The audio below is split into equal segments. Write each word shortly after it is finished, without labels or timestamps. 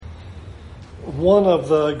One of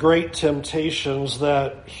the great temptations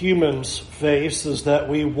that humans face is that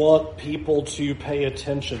we want people to pay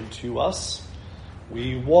attention to us.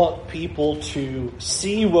 We want people to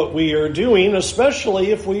see what we are doing,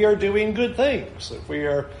 especially if we are doing good things. If we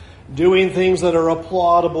are doing things that are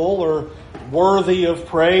applaudable or worthy of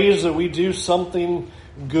praise, that we do something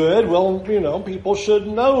good, well, people should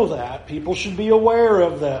know that. People should be aware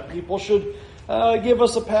of that. People should give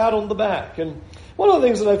us a pat on the back. And one of the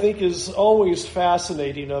things that I think is always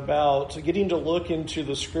fascinating about getting to look into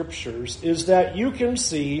the Scriptures is that you can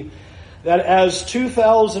see that as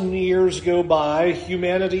 2,000 years go by,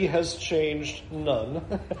 humanity has changed none.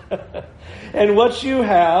 And what you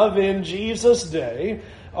have in Jesus' day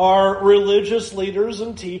are religious leaders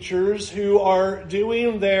and teachers who are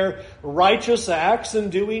doing their righteous acts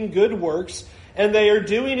and doing good works, and they are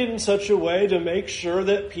doing it in such a way to make sure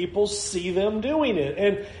that people see them doing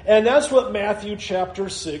it. And that's what Matthew chapter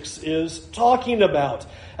 6 is talking about.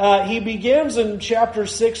 He begins in chapter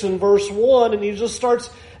 6 and verse 1, and he just starts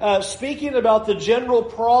speaking about the general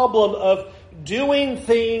problem of doing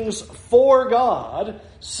things for God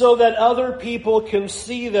so that other people can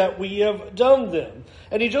see that we have done them.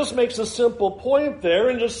 And he just makes a simple point there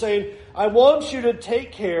and just saying, I want you to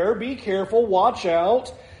take care, be careful, watch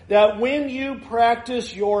out, that when you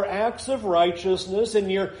practice your acts of righteousness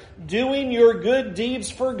and you're doing your good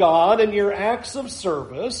deeds for God and your acts of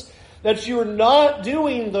service, that you're not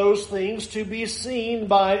doing those things to be seen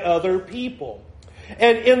by other people.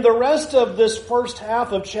 And in the rest of this first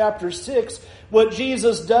half of chapter 6, what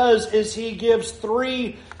Jesus does is he gives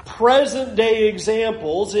 3 present-day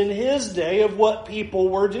examples in his day of what people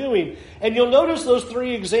were doing. And you'll notice those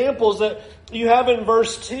 3 examples that you have in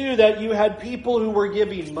verse 2, that you had people who were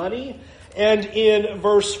giving money. And in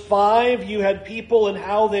verse 5, you had people and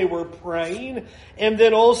how they were praying. And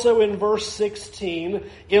then also in verse 16,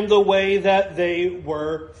 in the way that they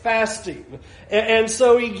were fasting. And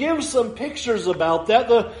so he gives some pictures about that.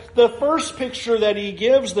 The first picture that he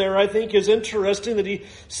gives there, I think, is interesting, that he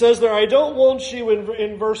says there, I don't want you,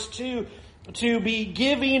 in verse 2, to be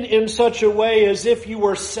giving in such a way as if you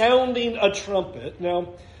were sounding a trumpet.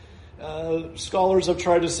 Now, scholars have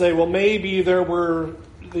tried to say, well, maybe there were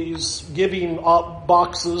these giving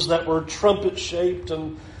boxes that were trumpet-shaped,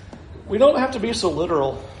 and we don't have to be so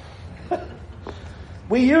literal.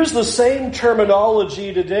 We use the same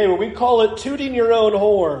terminology today where we call it tooting your own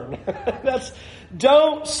horn.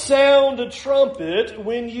 Don't sound a trumpet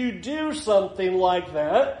when you do something like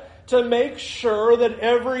that to make sure that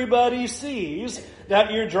everybody sees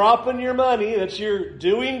that you're dropping your money, that you're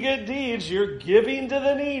doing good deeds, you're giving to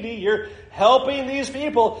the needy, you're helping these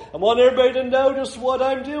people. I want everybody to notice what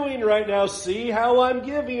I'm doing right now. See how I'm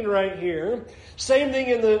giving right here. Same thing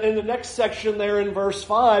in the next section there in verse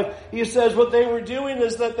 5. He says what they were doing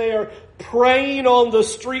is that they are praying on the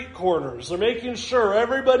street corners. They're making sure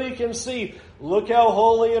everybody can see, look how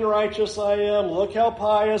holy and righteous I am. Look how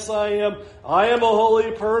pious I am. I am a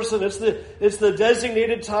holy person. It's the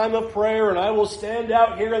designated time of prayer, and I will stand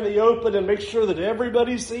out here in the open and make sure that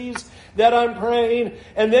everybody sees that I'm praying.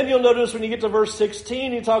 And then you'll notice when you get to verse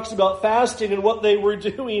 16, he talks about fasting, and what they were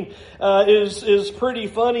doing is pretty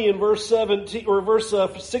funny. In verse 17 or verse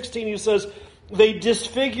 16, he says they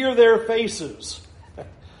disfigure their faces.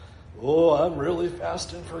 Oh, I'm really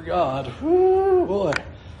fasting for God. Woo, boy,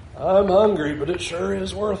 I'm hungry, but it sure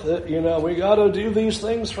is worth it. We got to do these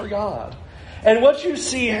things for God. And what you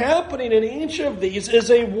see happening in each of these is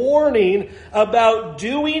a warning about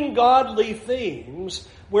doing godly things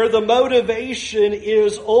where the motivation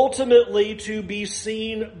is ultimately to be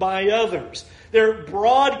seen by others. They're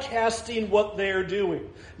broadcasting what they're doing.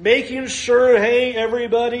 Making sure, hey,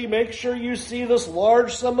 everybody, make sure you see this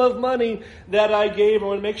large sum of money that I gave. I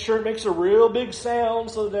want to make sure it makes a real big sound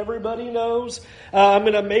so that everybody knows. I'm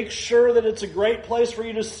going to make sure that it's a great place for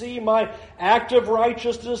you to see my act of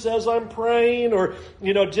righteousness as I'm praying, or,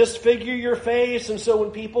 disfigure your face. And so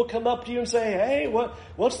when people come up to you and say, hey,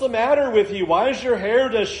 what's the matter with you? Why is your hair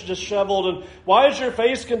disheveled? And why is your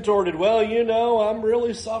face contorted? Well, I'm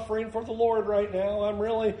really suffering for the Lord right now. I'm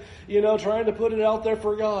really, trying to put it out there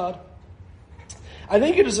for God. I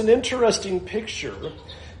think it is an interesting picture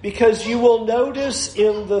because you will notice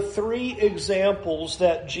in the 3 examples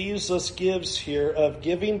that Jesus gives here of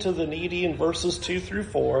giving to the needy in verses 2 through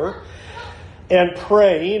 4, and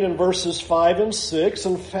praying in verses 5 and 6,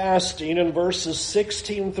 and fasting in verses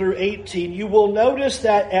 16 through 18, you will notice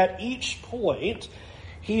that at each point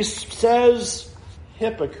he says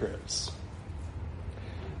hypocrites.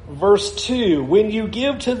 Verse 2, when you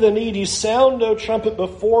give to the needy, sound no trumpet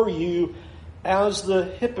before you as the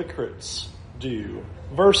hypocrites do.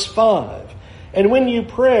 Verse 5, And when you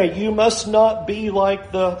pray, you must not be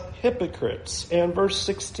like the hypocrites. And verse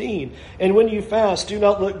 16, and when you fast, do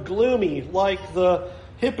not look gloomy like the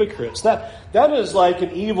hypocrites. That is like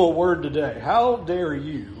an evil word today. How dare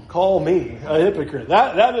you call me a hypocrite?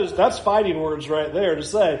 That's fighting words right there to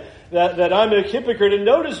say that I'm a hypocrite. And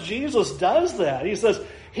notice Jesus does that. He says,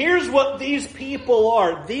 here's what these people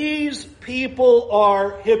are. These people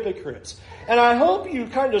are hypocrites. And I hope you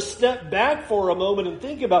kind of step back for a moment and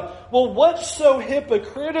think about, well, what's so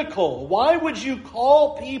hypocritical? Why would you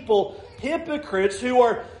call people hypocrites who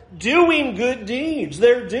are doing good deeds?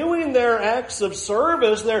 They're doing their acts of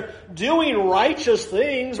service. They're doing righteous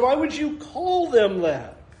things. Why would you call them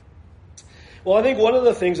that? Well, I think one of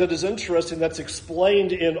the things that is interesting that's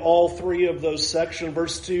explained in all three of those sections,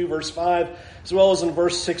 verse 2, verse 5, as well as in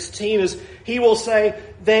verse 16, is he will say,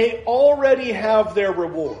 they already have their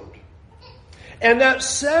reward. And that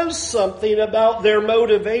says something about their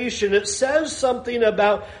motivation. It says something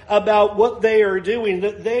about what they are doing,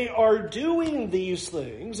 that they are doing these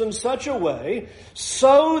things in such a way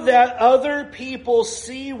so that other people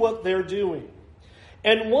see what they're doing.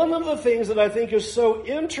 And one of the things that I think is so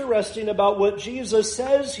interesting about what Jesus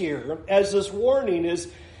says here as this warning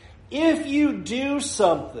is, if you do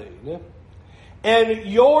something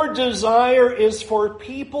and your desire is for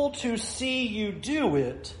people to see you do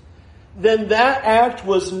it, then that act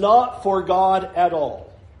was not for God at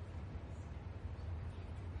all.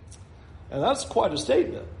 And that's quite a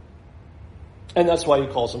statement. And that's why he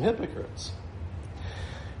calls them hypocrites.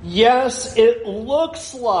 Yes, it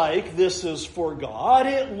looks like this is for God.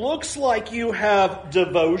 It looks like you have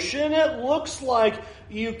devotion. It looks like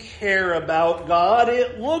you care about God.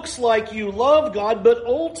 It looks like you love God. But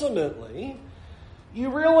ultimately, you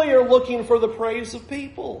really are looking for the praise of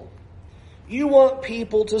people. You want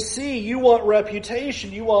people to see. You want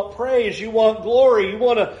reputation. You want praise. You want glory. You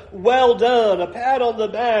want a well done, a pat on the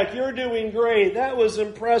back. You're doing great. That was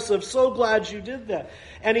impressive. So glad you did that.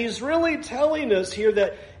 And he's really telling us here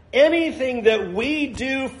that anything that we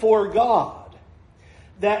do for God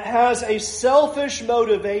that has a selfish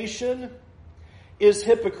motivation is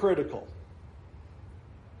hypocritical.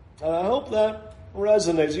 And I hope that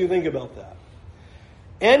resonates. You think about that.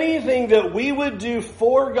 Anything that we would do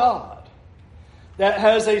for God that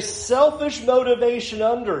has a selfish motivation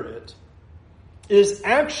under it is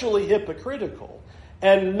actually hypocritical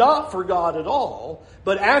and not for God at all,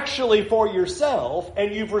 but actually for yourself,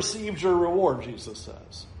 and you've received your reward, Jesus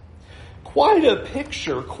says. Quite a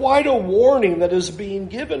picture, quite a warning that is being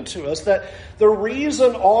given to us, that the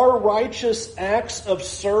reason our righteous acts of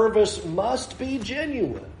service must be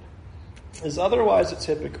genuine is otherwise it's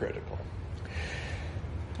hypocritical.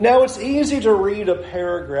 Now, it's easy to read a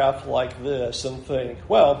paragraph like this and think,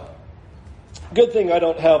 well, good thing I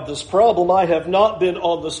don't have this problem. I have not been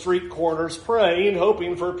on the street corners praying,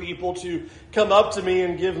 hoping for people to come up to me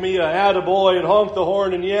and give me a attaboy and honk the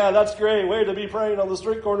horn and, yeah, that's great, way to be praying on the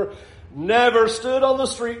street corner. Never stood on the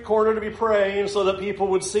street corner to be praying so that people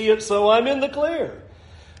would see it, so I'm in the clear.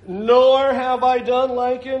 Nor have I done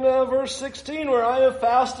like in verse 16 where I have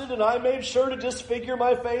fasted and I made sure to disfigure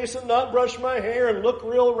my face and not brush my hair and look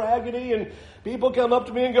real raggedy, and people come up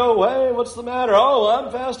to me and go, hey, what's the matter? Oh,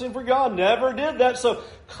 I'm fasting for God. Never did that. So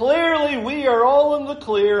clearly we are all in the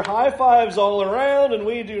clear, high fives all around, and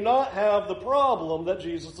we do not have the problem that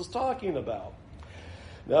Jesus is talking about.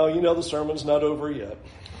 Now, you know the sermon's not over yet.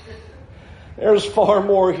 There's far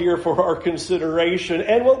more here for our consideration.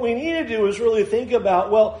 And what we need to do is really think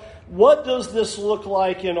about, well, what does this look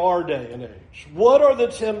like in our day and age? What are the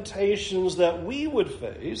temptations that we would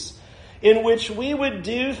face in which we would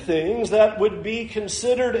do things that would be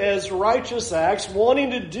considered as righteous acts,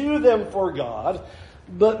 wanting to do them for God,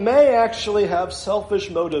 but may actually have selfish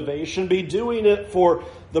motivation, be doing it for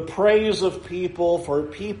the praise of people, for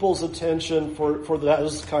people's attention, for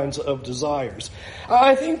those kinds of desires.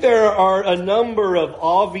 I think there are a number of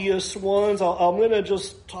obvious ones. I'm going to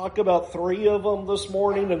just talk about three of them this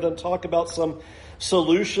morning and then talk about some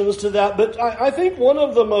solutions to that. But I think one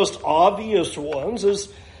of the most obvious ones is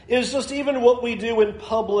just even what we do in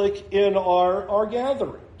public in our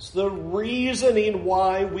gatherings. The reasoning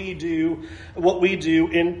why we do what we do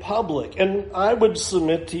in public. And I would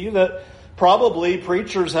submit to you that probably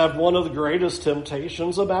preachers have one of the greatest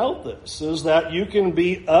temptations about this, is that you can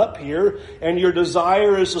be up here and your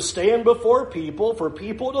desire is to stand before people, for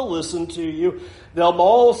people to listen to you. They'll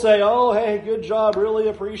all say, oh, hey, good job, really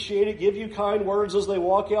appreciate it, give you kind words as they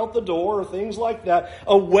walk out the door, or things like that.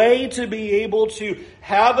 A way to be able to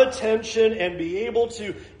have attention and be able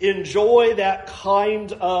to enjoy that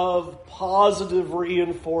kind of positive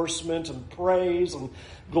reinforcement and praise and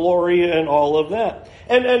glory and all of that.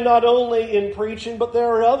 And not only in preaching, but there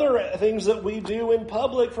are other things that we do in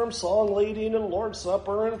public, from song leading and Lord's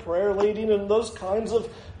Supper and prayer leading and those kinds of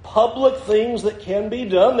public things that can be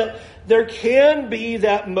done, that there can be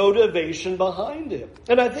that motivation behind it.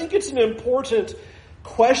 And I think it's an important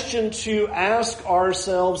question to ask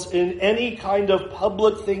ourselves in any kind of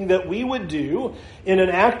public thing that we would do in an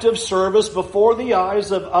act of service before the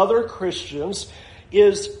eyes of other Christians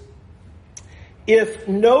is, if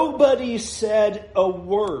nobody said a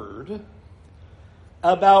word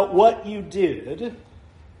about what you did,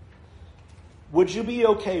 would you be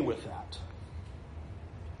okay with that?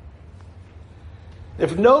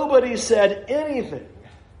 If nobody said anything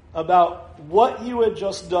about what you had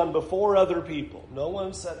just done before other people, no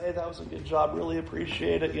one said, hey, that was a good job, really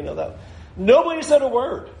appreciate it, that. Nobody said a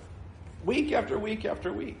word, week after week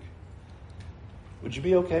after week. Would you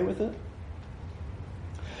be okay with it?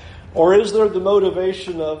 Or is there the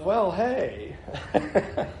motivation of, well, hey,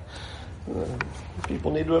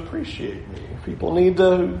 people need to appreciate me. People need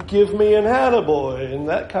to give me an attaboy and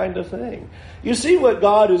that kind of thing. You see, what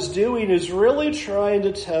God is doing is really trying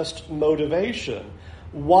to test motivation.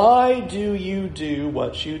 Why do you do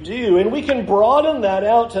what you do? And we can broaden that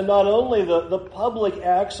out to not only the public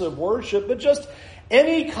acts of worship, but just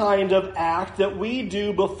any kind of act that we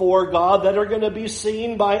do before God that are going to be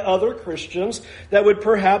seen by other Christians that would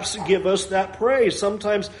perhaps give us that praise.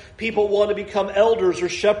 Sometimes people want to become elders or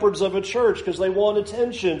shepherds of a church because they want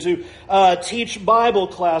attention, to teach Bible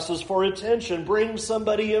classes for attention, bring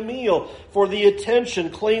somebody a meal for the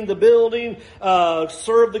attention, clean the building,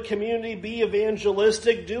 serve the community, be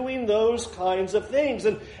evangelistic, doing those kinds of things.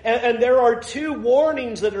 And there are two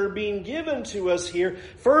warnings that are being given to us here.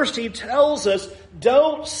 First, he tells us,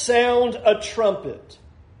 don't sound a trumpet.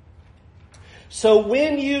 So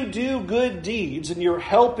when you do good deeds and you're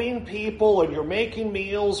helping people and you're making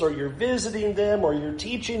meals or you're visiting them or you're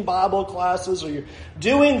teaching Bible classes or you're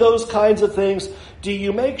doing those kinds of things, do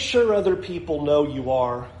you make sure other people know you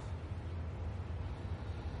are?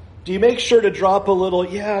 Do you make sure to drop a little,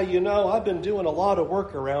 I've been doing a lot of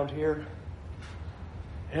work around here.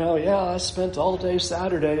 I spent all day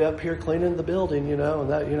Saturday up here cleaning the building, and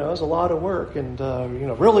that, it was a lot of work, and,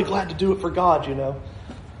 really glad to do it for God,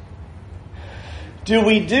 Do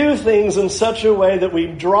we do things in such a way that we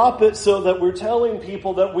drop it so that we're telling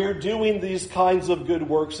people that we're doing these kinds of good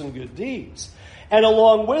works and good deeds? And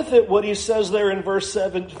along with it, what he says there in verse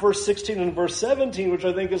 16 and verse 17, which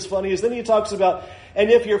I think is funny, is then he talks about, and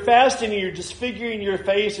if you're fasting and you're disfiguring your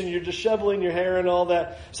face and you're disheveling your hair and all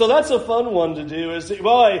that. So that's a fun one to do. Is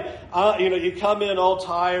you come in all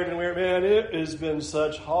tired and we're, man, it has been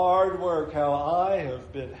such hard work how I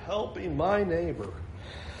have been helping my neighbor.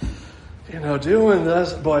 Doing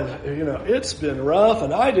this, boy, it's been rough,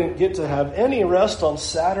 and I didn't get to have any rest on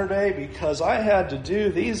Saturday because I had to do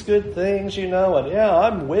these good things, and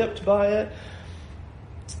I'm whipped by it.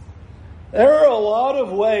 There are a lot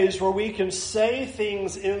of ways where we can say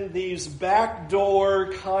things in these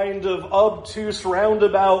backdoor kind of obtuse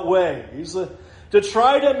roundabout ways to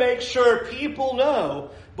try to make sure people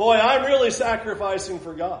know, boy, I'm really sacrificing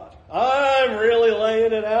for God. I'm really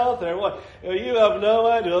laying it out there. You have no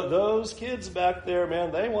idea. Those kids back there,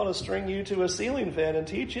 man, they want to string you to a ceiling fan, and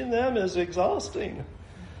teaching them is exhausting.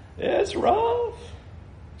 It's rough.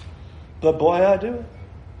 But boy, I do it.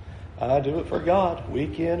 I do it for God,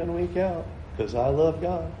 week in and week out, because I love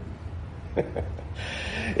God.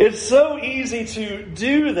 It's so easy to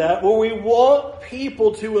do that, where we want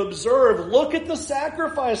people to observe, look at the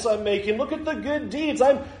sacrifice I'm making, look at the good deeds.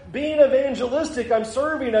 I'm being evangelistic, I'm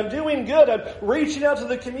serving, I'm doing good, I'm reaching out to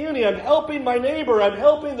the community, I'm helping my neighbor, I'm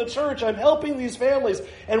helping the church, I'm helping these families.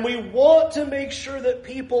 And we want to make sure that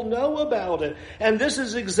people know about it. And this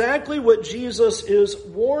is exactly what Jesus is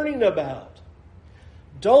warning about.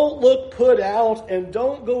 Don't look put out, and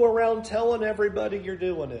don't go around telling everybody you're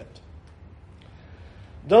doing it.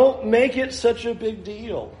 Don't make it such a big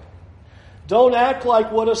deal. Don't act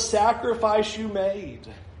like what a sacrifice you made.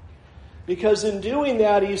 Because in doing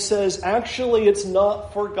that, he says, actually, it's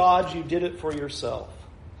not for God. You did it for yourself.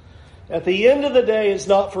 At the end of the day, it's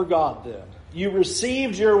not for God then. You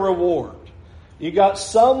received your reward. You got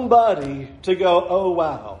somebody to go, oh,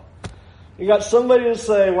 wow. You got somebody to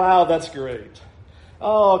say, wow, that's great.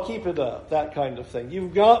 Oh, keep it up. That kind of thing.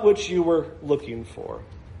 You've got what you were looking for.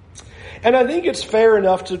 And I think it's fair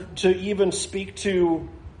enough to even speak to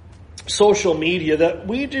social media that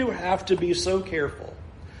we do have to be so careful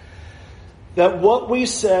that what we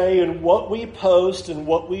say and what we post and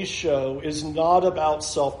what we show is not about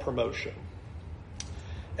self-promotion.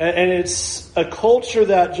 And it's a culture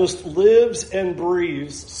that just lives and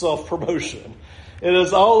breathes self-promotion. It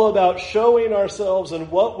is all about showing ourselves and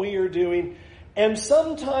what we are doing. And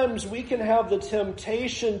sometimes we can have the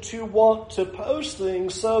temptation to want to post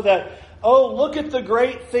things so that, oh, look at the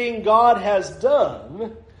great thing God has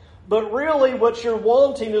done. But really what you're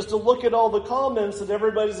wanting is to look at all the comments that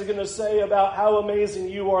everybody's going to say about how amazing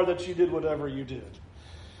you are that you did whatever you did.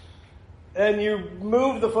 And you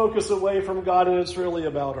move the focus away from God, and it's really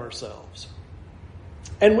about ourselves.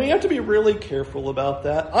 And we have to be really careful about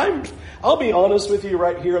that. I'll be honest with you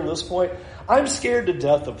right here on this point. I'm scared to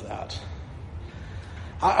death of that.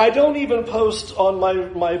 I don't even post on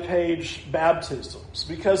my page baptisms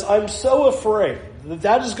because I'm so afraid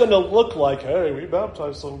that is going to look like, hey, we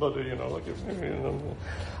baptized somebody, like if,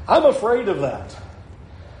 I'm afraid of that.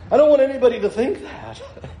 I don't want anybody to think that.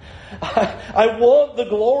 I want the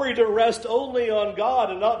glory to rest only on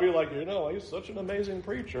God and not be like, he's such an amazing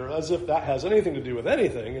preacher, as if that has anything to do with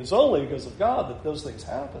anything. It's only because of God that those things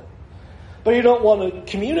happen. But you don't want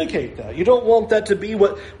to communicate that. You don't want that to be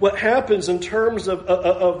what happens in terms of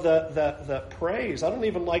that praise. I don't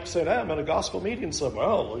even like saying, I'm at a gospel meeting somewhere.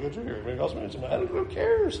 Oh, look at you. You're at a gospel meeting somewhere. Who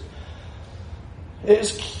cares?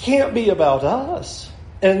 It can't be about us.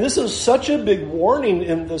 And this is such a big warning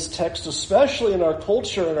in this text, especially in our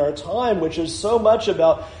culture and our time, which is so much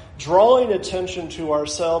about drawing attention to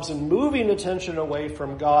ourselves and moving attention away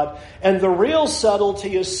from God. And the real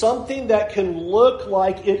subtlety is something that can look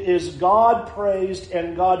like it is God praised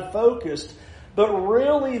and God focused, but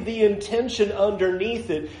really the intention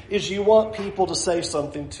underneath it is you want people to say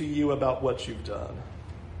something to you about what you've done.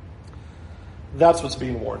 That's what's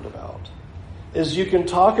being warned about. Is you can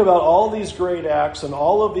talk about all these great acts and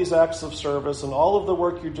all of these acts of service and all of the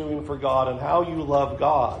work you're doing for God and how you love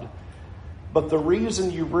God. But the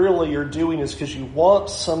reason you really are doing is because you want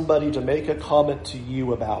somebody to make a comment to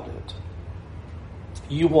you about it.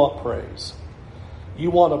 You want praise.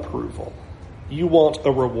 You want approval. You want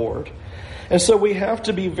a reward. And so we have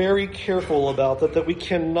to be very careful about that we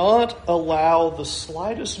cannot allow the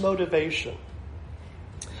slightest motivation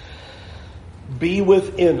be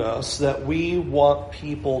within us that we want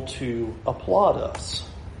people to applaud us.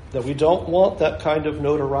 That we don't want that kind of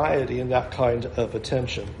notoriety and that kind of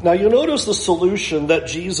attention. Now you'll notice the solution that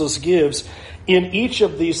Jesus gives in each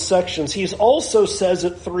of these sections. He also says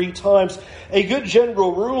it 3 times. A good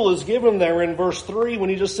general rule is given there in verse 3 when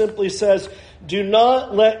he just simply says, do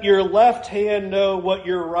not let your left hand know what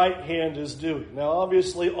your right hand is doing. Now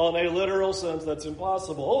obviously on a literal sense that's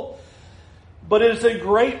impossible, but it's a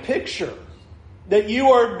great picture. That you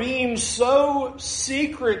are being so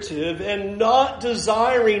secretive and not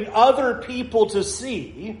desiring other people to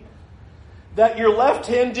see that your left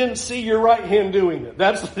hand didn't see your right hand doing it.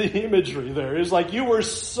 That's the imagery there. It's like you were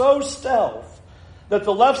so stealth that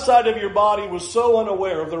the left side of your body was so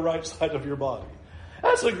unaware of the right side of your body.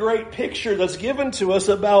 That's a great picture that's given to us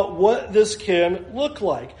about what this can look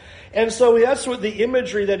like. And so that's what the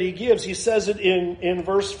imagery that he gives. He says it in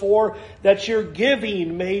verse 4 that your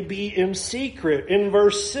giving may be in secret. In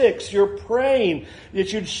verse 6, you're praying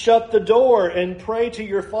that you'd shut the door and pray to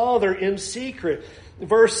your Father in secret.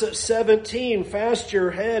 Verse 17, fast your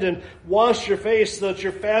head and wash your face so that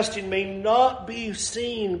your fasting may not be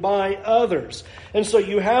seen by others. And so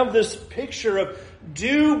you have this picture of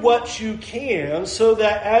do what you can so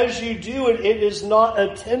that as you do it, it is not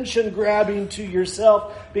attention grabbing to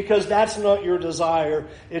yourself because that's not your desire.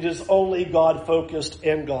 It is only God focused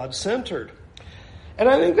and God centered. And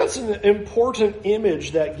I think that's an important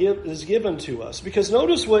image that is given to us because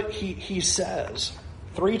notice what he says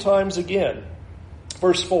 3 times again.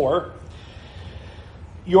 Verse 4,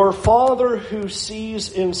 your Father who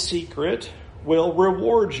sees in secret will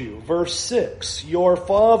reward you. Verse 6, your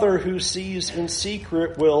Father who sees in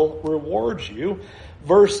secret will reward you.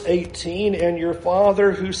 Verse 18, and your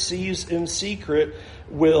Father who sees in secret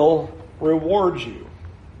will reward you.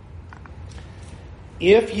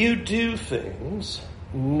 If you do things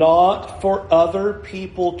not for other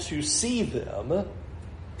people to see them,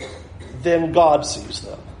 then God sees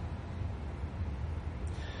them.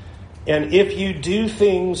 And if you do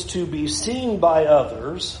things to be seen by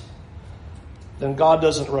others, then God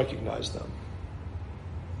doesn't recognize them.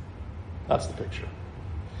 That's the picture.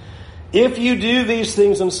 If you do these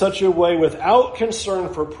things in such a way without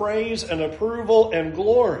concern for praise and approval and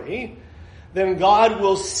glory, then God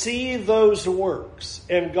will see those works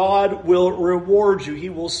and God will reward you. He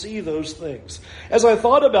will see those things. As I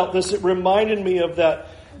thought about this, it reminded me of that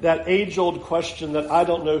age-old question that I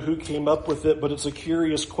don't know who came up with it, but it's a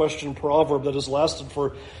curious question proverb that has lasted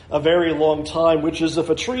for a very long time, which is if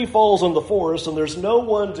a tree falls in the forest and there's no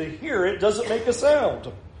one to hear it, does it make a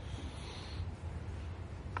sound?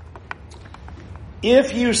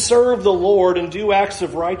 If you serve the Lord and do acts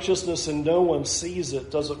of righteousness and no one sees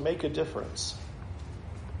it, does it make a difference?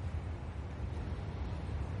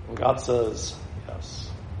 And God says, yes.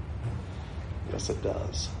 Yes, it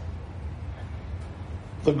does.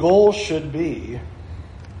 The goal should be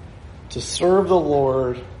to serve the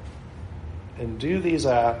Lord and do these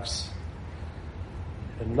acts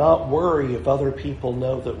and not worry if other people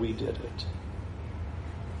know that we did it.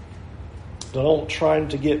 Don't try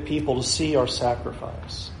to get people to see our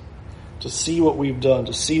sacrifice, to see what we've done,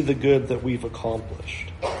 to see the good that we've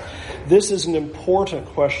accomplished. This is an important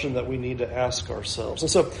question that we need to ask ourselves.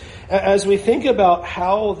 And so as we think about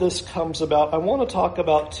how this comes about, I want to talk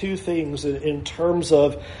about two things in terms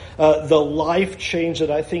of the life change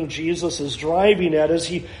that I think Jesus is driving at as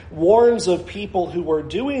he warns of people who are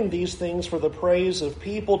doing these things for the praise of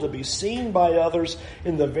people, to be seen by others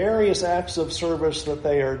in the various acts of service that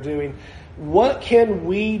they are doing. What can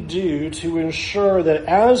we do to ensure that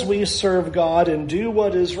as we serve God and do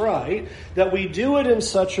what is right, that we do it in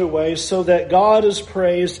such a way so that God is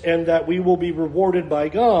praised and that we will be rewarded by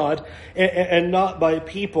God and not by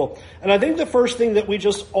people? And I think the first thing that we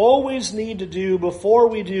just always need to do before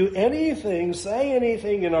we do anything, say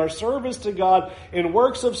anything in our service to God, in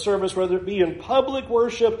works of service, whether it be in public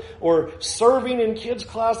worship or serving in kids'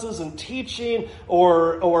 classes and teaching,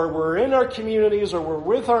 or we're in our communities, or we're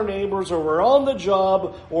with our neighbors, or we're on the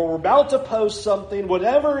job, or we're about to post something,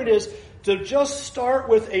 whatever it is, to just start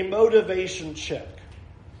with a motivation check.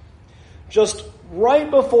 Just right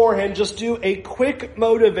beforehand, just do a quick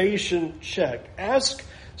motivation check. Ask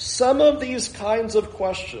some of these kinds of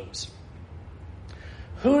questions.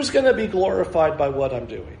 Who's going to be glorified by what I'm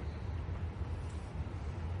doing?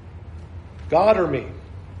 God or me?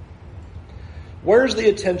 Where's the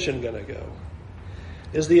attention going to go?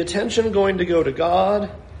 Is the attention going to go to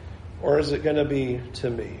God, or is it going to be to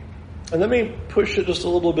me? And let me push it just a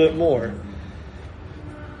little bit more.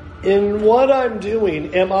 In what I'm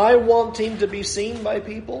doing, am I wanting to be seen by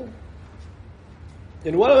people?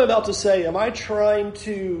 In what I'm about to say, am I trying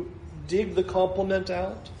to dig the compliment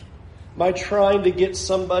out? Am I trying to get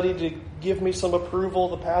somebody to give me some approval,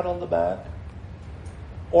 the pat on the back?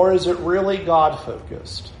 Or is it really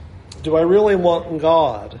God-focused? Do I really want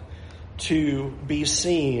God to be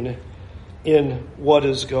seen in what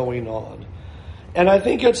is going on? And I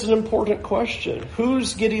think it's an important question.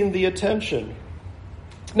 Who's getting the attention?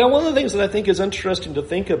 Now, one of the things that I think is interesting to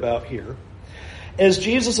think about here, as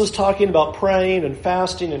Jesus is talking about praying and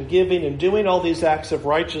fasting and giving and doing all these acts of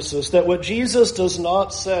righteousness, that what Jesus does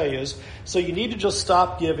not say is, so you need to just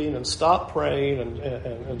stop giving and stop praying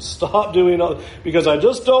and stop doing all, because I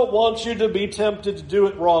just don't want you to be tempted to do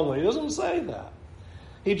it wrongly. He doesn't say that.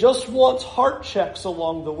 He just wants heart checks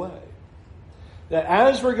along the way. That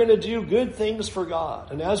as we're going to do good things for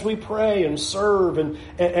God, and as we pray and serve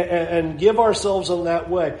and give ourselves in that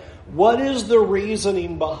way, what is the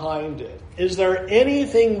reasoning behind it? Is there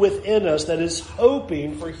anything within us that is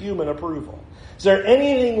hoping for human approval? Is there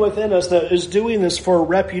anything within us that is doing this for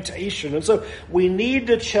reputation? And so we need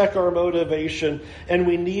to check our motivation and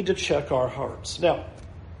we need to check our hearts. Now,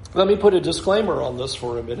 let me put a disclaimer on this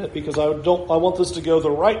for a minute, because I want this to go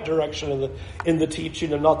the right direction in the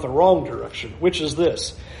teaching and not the wrong direction, which is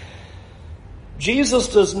this. Jesus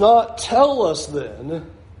does not tell us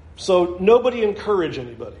then, so nobody encourage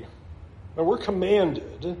anybody. And we're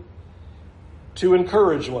commanded to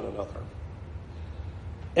encourage one another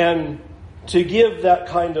and to give that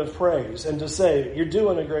kind of praise and to say, you're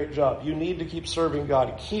doing a great job. You need to keep serving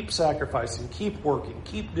God, keep sacrificing, keep working,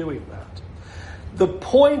 keep doing that. The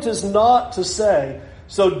point is not to say,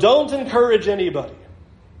 so don't encourage anybody.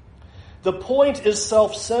 The point is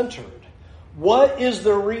self-centered. What is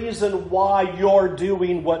the reason why you're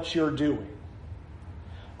doing what you're doing?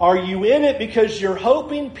 Are you in it because you're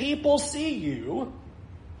hoping people see you?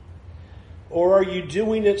 Or are you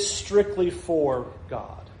doing it strictly for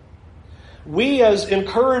God? We as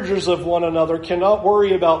encouragers of one another cannot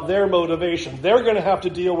worry about their motivation. They're going to have to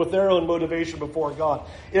deal with their own motivation before God.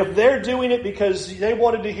 If they're doing it because they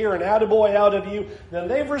wanted to hear an attaboy out of you, then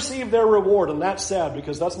they've received their reward, and that's sad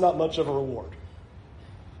because that's not much of a reward.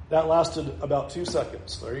 That lasted about 2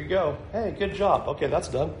 seconds. There you go. Hey, good job. Okay, that's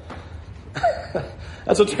done.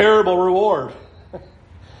 That's a terrible reward.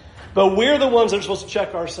 But we're the ones that are supposed to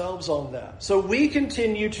check ourselves on that. So we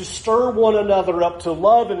continue to stir one another up to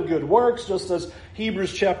love and good works, just as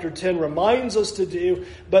Hebrews chapter 10 reminds us to do.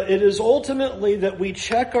 But it is ultimately that we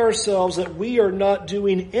check ourselves that we are not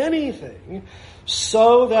doing anything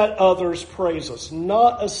so that others praise us.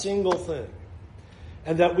 Not a single thing.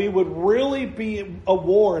 And that we would really be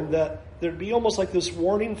warned, that there'd be almost like this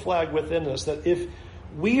warning flag within us, that if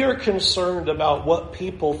we are concerned about what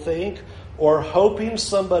people think or hoping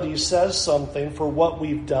somebody says something for what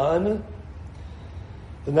we've done,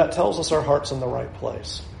 then that tells us our heart's in the right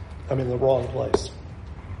place. The wrong place.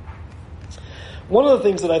 One of the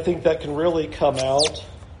things that I think that can really come out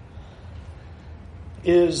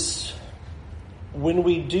is when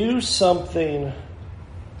we do something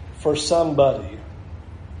for somebody,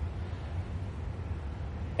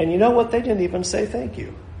 and you know what? They didn't even say thank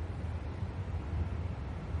you.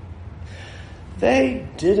 They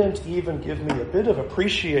didn't even give me a bit of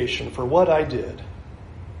appreciation for what I did.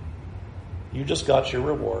 You just got your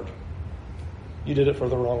reward. You did it for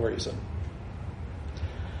the wrong reason.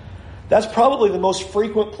 That's probably the most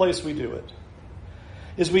frequent place we do it.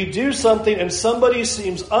 Is we do something and somebody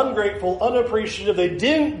seems ungrateful, unappreciative. They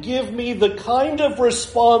didn't give me the kind of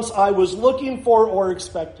response I was looking for or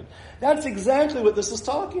expected. That's exactly what this is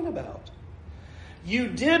talking about. You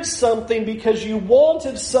did something because you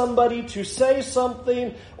wanted somebody to say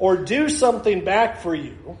something or do something back for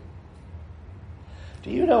you. Do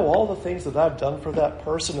you know all the things that I've done for that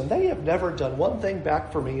person, and they have never done one thing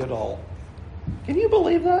back for me at all? Can you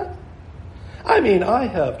believe that? I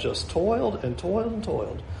have just toiled and toiled and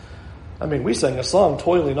toiled. We sang a song,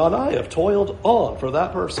 Toiling On. I have toiled on for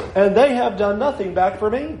that person, and they have done nothing back for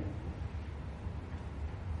me.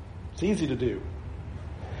 It's easy to do.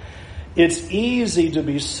 It's easy to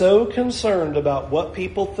be so concerned about what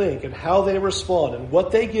people think and how they respond and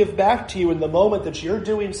what they give back to you in the moment that you're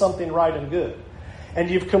doing something right and good. And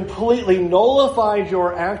you've completely nullified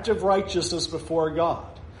your act of righteousness before God.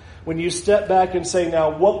 When you step back and say,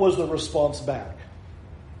 now, what was the response back?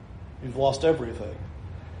 You've lost everything.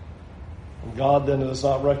 And God then does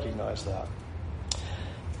not recognize that.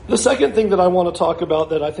 The second thing that I want to talk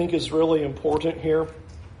about that I think is really important here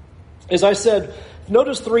is I said,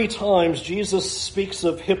 notice 3 times Jesus speaks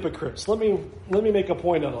of hypocrites. Let me make a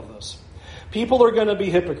point out of this. People are going to be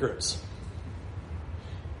hypocrites.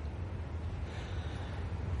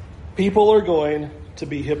 People are going to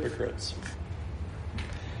be hypocrites.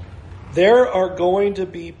 There are going to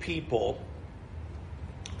be people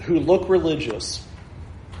who look religious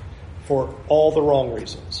for all the wrong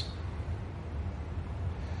reasons.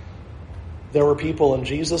 There were people in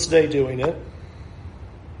Jesus' day doing it.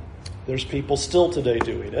 There's people still today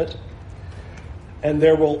doing it. And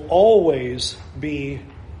there will always be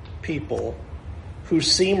people who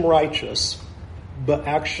seem righteous but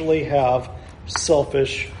actually have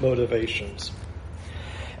selfish motivations.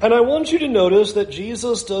 And I want you to notice that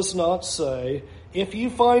Jesus does not say, if you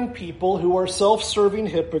find people who are self-serving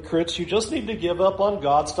hypocrites, you just need to give up on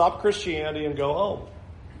God, stop Christianity, and go home.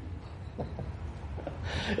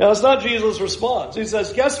 Now, it's not Jesus' response. He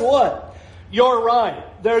says, guess what? You're right.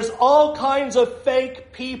 There's all kinds of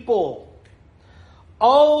fake people.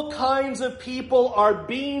 All kinds of people are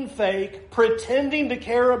being fake, pretending to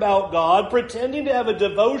care about God, pretending to have a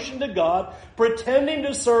devotion to God, pretending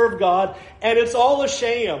to serve God, and it's all a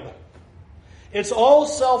sham. It's all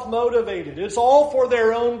self-motivated. It's all for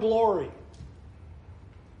their own glory.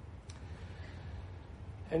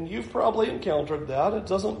 And you've probably encountered that. It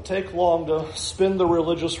doesn't take long to spin the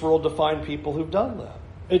religious world to find people who've done that.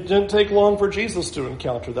 It didn't take long for Jesus to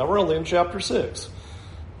encounter that. We're only in chapter 6.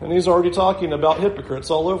 And he's already talking about hypocrites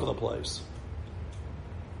all over the place.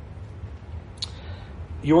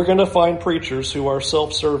 You are going to find preachers who are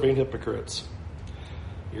self-serving hypocrites.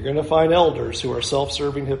 You're going to find elders who are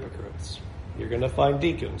self-serving hypocrites. You're going to find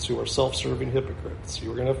deacons who are self-serving hypocrites.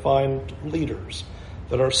 You're going to find leaders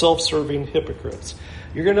that are self-serving hypocrites.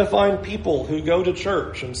 You're going to find people who go to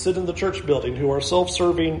church and sit in the church building who are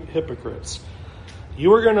self-serving hypocrites.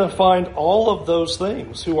 You are going to find all of those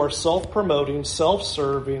things who are self-promoting,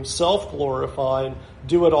 self-serving, self-glorifying,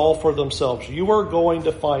 do it all for themselves. You are going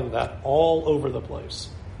to find that all over the place.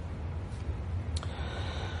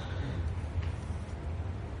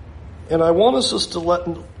 And I want us just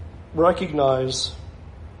to recognize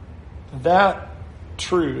that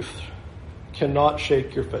truth cannot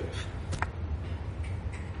shake your faith.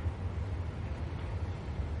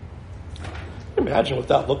 Imagine what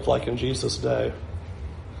that looked like in Jesus' day.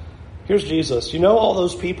 Here's Jesus. You know all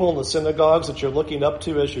those people in the synagogues that you're looking up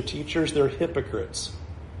to as your teachers? They're hypocrites.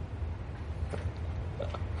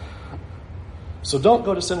 So don't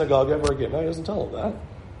go to synagogue ever again. No, he doesn't tell them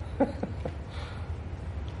that.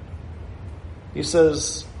 He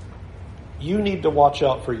says, you need to watch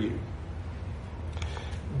out for you.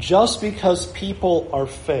 Just because people are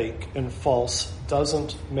fake and false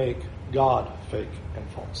doesn't make God fake and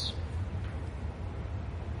false.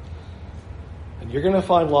 And you're going to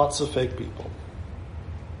find lots of fake people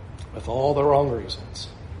with all the wrong reasons.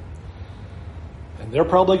 And they're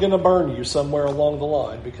probably going to burn you somewhere along the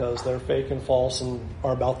line because they're fake and false and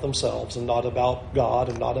are about themselves and not about God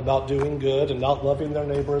and not about doing good and not loving their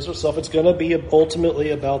neighbor as herself. It's going to be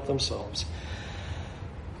ultimately about themselves.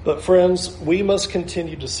 But friends, we must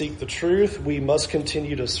continue to seek the truth. We must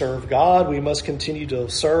continue to serve God. We must continue to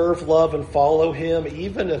serve, love, and follow Him.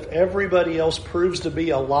 Even if everybody else proves to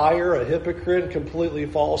be a liar, a hypocrite, and completely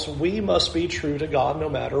false, we must be true to God no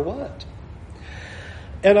matter what.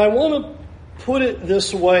 And I want to put it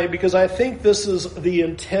this way, because I think this is the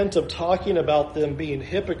intent of talking about them being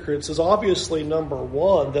hypocrites, is obviously number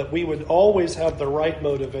one, that we would always have the right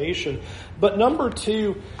motivation. But number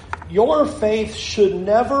two, your faith should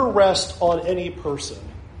never rest on any person.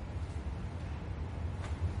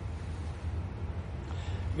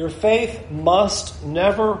 Your faith must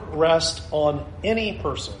never rest on any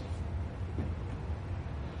person.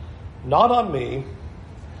 Not on me,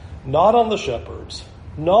 not on the shepherds,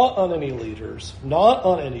 not on any leaders, not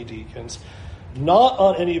on any deacons, not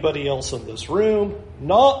on anybody else in this room,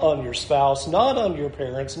 not on your spouse, not on your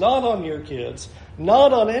parents, not on your kids,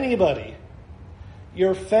 not on anybody.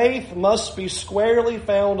 Your faith must be squarely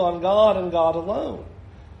found on God and God alone.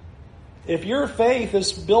 If your faith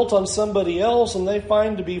is built on somebody else and they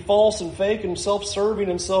find to be false and fake and self-serving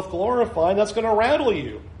and self-glorifying, that's going to rattle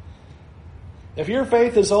you. If your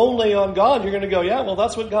faith is only on God, you're going to go, yeah, well,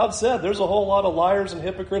 that's what God said. There's a whole lot of liars and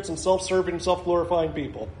hypocrites and self-serving and self-glorifying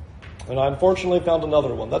people. And I unfortunately found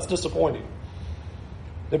another one. That's disappointing.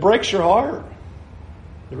 It breaks your heart.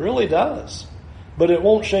 It really does. But it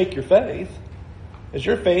won't shake your faith, as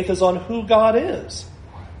your faith is on who God is.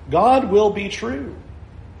 God will be true,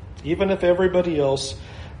 even if everybody else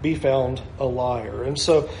be found a liar. And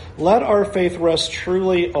so let our faith rest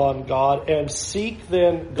truly on God and seek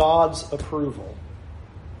then God's approval.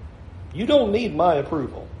 You don't need my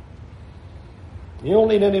approval. You don't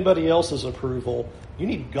need anybody else's approval. You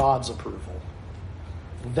need God's approval.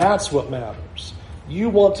 That's what matters. You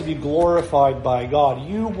want to be glorified by God.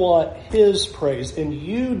 You want His praise, and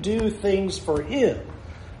you do things for Him.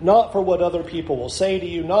 Not for what other people will say to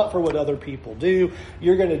you, not for what other people do.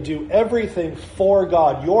 You're going to do everything for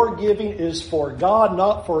God. Your giving is for God,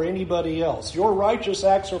 not for anybody else. Your righteous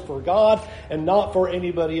acts are for God and not for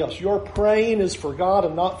anybody else. Your praying is for God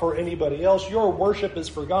and not for anybody else. Your worship is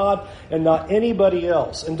for God and not anybody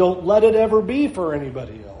else. And don't let it ever be for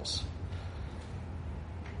anybody else.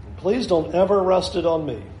 And please don't ever rest it on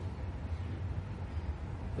me.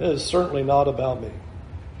 It is certainly not about me.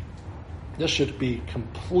 This should be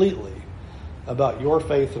completely about your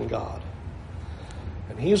faith in God.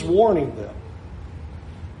 And He's warning them.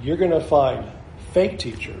 You're going to find fake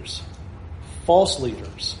teachers, false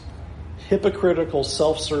leaders, hypocritical,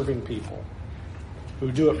 self-serving people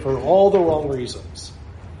who do it for all the wrong reasons.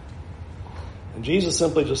 And Jesus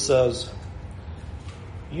simply just says,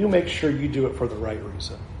 you make sure you do it for the right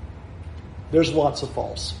reason. There's lots of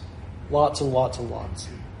false. Lots and lots and lots.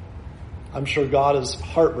 I'm sure God is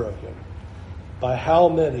heartbroken by how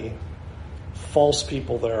many false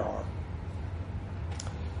people there are.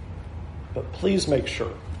 But please make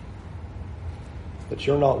sure that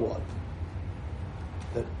you're not one.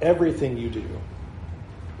 That everything you do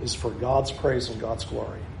is for God's praise and God's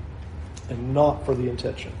glory, and not for the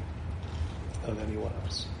intention of anyone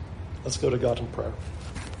else. Let's go to God in prayer.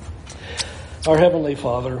 Our Heavenly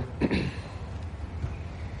Father,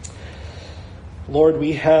 Lord,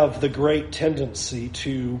 we have the great tendency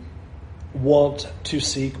to want to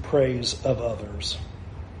seek praise of others.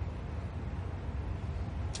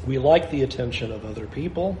 We like the attention of other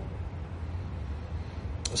people,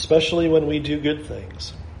 especially when we do good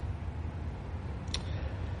things.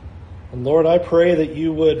 And Lord, I pray that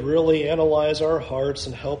you would really analyze our hearts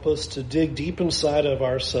and help us to dig deep inside of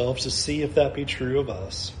ourselves to see if that be true of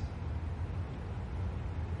us.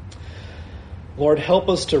 Lord, help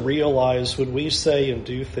us to realize when we say and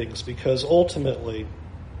do things, because ultimately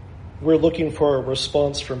we're looking for a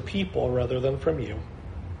response from people rather than from you.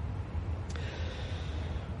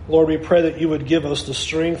 Lord, we pray that you would give us the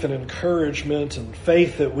strength and encouragement and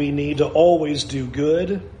faith that we need to always do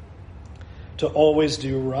good, to always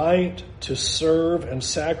do right, to serve and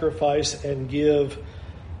sacrifice and give,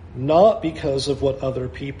 not because of what other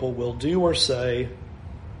people will do or say,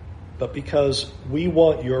 but because we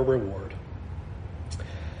want your reward.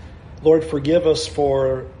 Lord, forgive us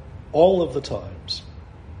for all of the times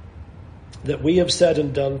that we have said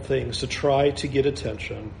and done things to try to get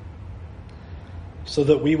attention so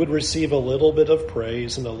that we would receive a little bit of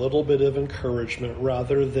praise and a little bit of encouragement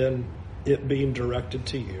rather than it being directed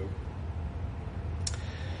to you.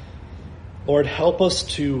 Lord, help us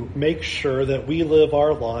to make sure that we live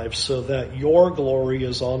our lives so that your glory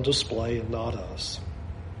is on display and not us.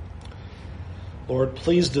 Lord,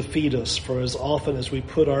 please defeat us for as often as we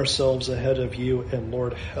put ourselves ahead of you. And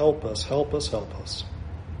Lord, help us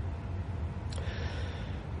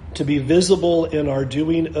to be visible in our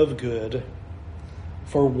doing of good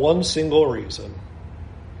for one single reason,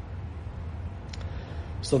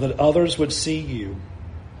 so that others would see you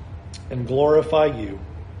and glorify you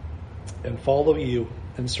and follow you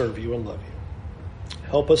and serve you and love you.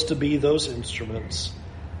 Help us to be those instruments.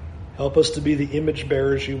 Help us to be the image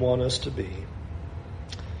bearers you want us to be.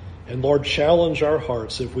 And Lord, challenge our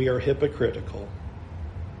hearts if we are hypocritical.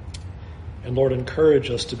 And Lord, encourage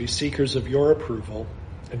us to be seekers of your approval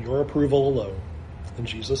and your approval alone. In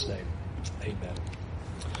Jesus' name, amen.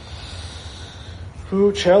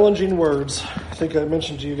 Challenging words. I think I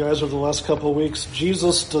mentioned to you guys over the last couple of weeks,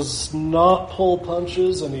 Jesus does not pull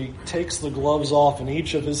punches, and he takes the gloves off in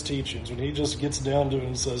each of his teachings. When he just gets down to it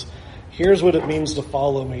and says, here's what it means to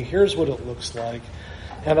follow me. Here's what it looks like.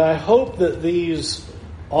 And I hope that these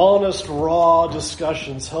honest, raw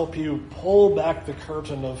discussions help you pull back the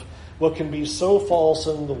curtain of what can be so false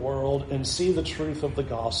in the world and see the truth of the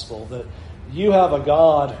gospel, that you have a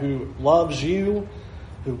God who loves you,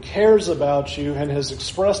 who cares about you, and has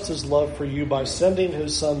expressed his love for you by sending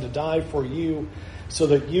his son to die for you so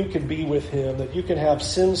that you can be with him, that you can have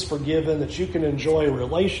sins forgiven, that you can enjoy a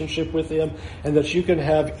relationship with him, and that you can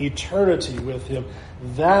have eternity with him.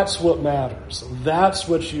 That's what matters. That's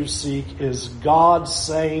what you seek, is God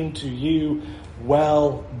saying to you,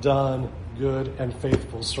 well done, good and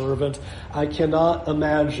faithful servant. I cannot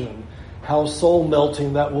imagine how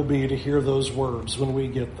soul-melting that will be to hear those words when we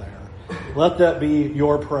get there. Let that be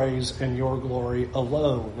your praise and your glory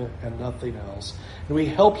alone and nothing else. And we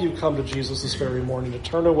help you come to Jesus this very morning to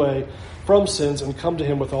turn away from sins and come to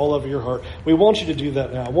him with all of your heart. We want you to do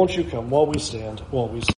that now. Won't you come while we stand,